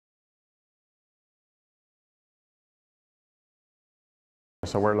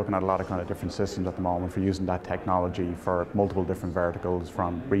So we're looking at a lot of kind of different systems at the moment for using that technology for multiple different verticals,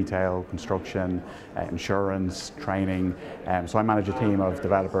 from retail, construction, insurance, training. So I manage a team of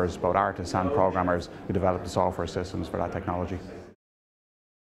developers, both artists and programmers, who develop the software systems for that technology.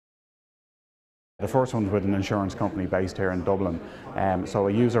 The first one's with an insurance company based here in Dublin. So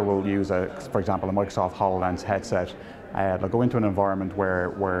a user will use, for example, a Microsoft HoloLens headset. They'll go into an environment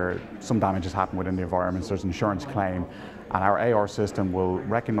where some damage has happened within the environment, so there's an insurance claim, and our AR system will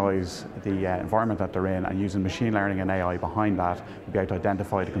recognise the environment that they're in, and using machine learning and AI behind that, we'll be able to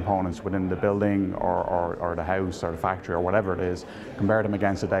identify the components within the building or the house or the factory or whatever it is, compare them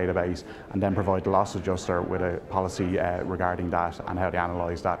against a database, and then provide the loss adjuster with a policy regarding that and how to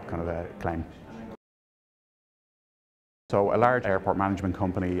analyse that kind of a claim. So a large airport management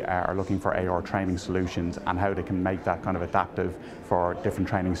company are looking for AR training solutions and how they can make that kind of adaptive for different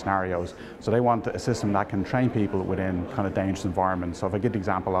training scenarios. So they want a system that can train people within kind of dangerous environments. So if I give the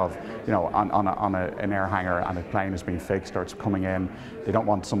example of, on an air hangar and a plane is being fixed or it's coming in, they don't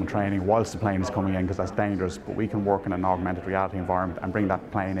want someone training whilst the plane is coming in because that's dangerous, but we can work in an augmented reality environment and bring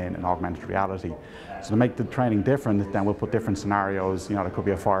that plane in augmented reality. So to make the training different, then we'll put different scenarios. There could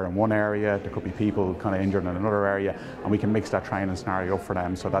be a fire in one area, there could be people kind of injured in another area, and we can mix that training scenario up for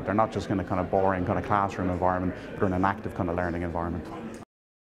them so that they're not just in a kind of boring kind of classroom environment, but in an active kind of learning environment.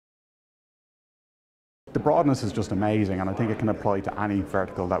 The broadness is just amazing, and I think it can apply to any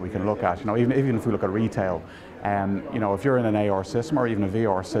vertical that we can look at. Even if we look at retail, if you're in an AR system or even a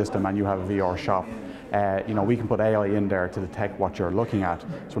VR system and you have a VR shop, we can put AI in there to detect what you're looking at.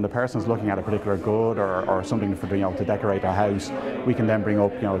 So when the person's looking at a particular good or something for to decorate their house, we can then bring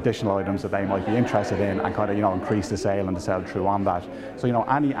up additional items that they might be interested in and kind of increase the sale and the sell through on that. So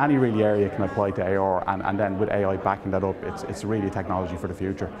any really area can apply to AR, and then with AI backing that up, it's really technology for the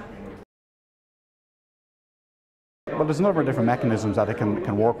future. Well, there's a number of different mechanisms that it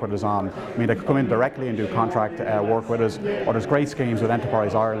can work with us on. They could come in directly and do contract work with us, or there's great schemes with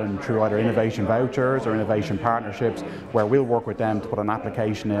Enterprise Ireland through either innovation vouchers or innovation partnerships, where we'll work with them to put an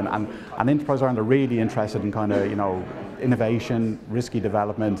application in. And Enterprise Ireland are really interested in kind of innovation, risky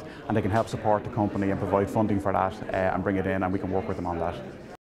development, and they can help support the company and provide funding for that and bring it in, and we can work with them on that.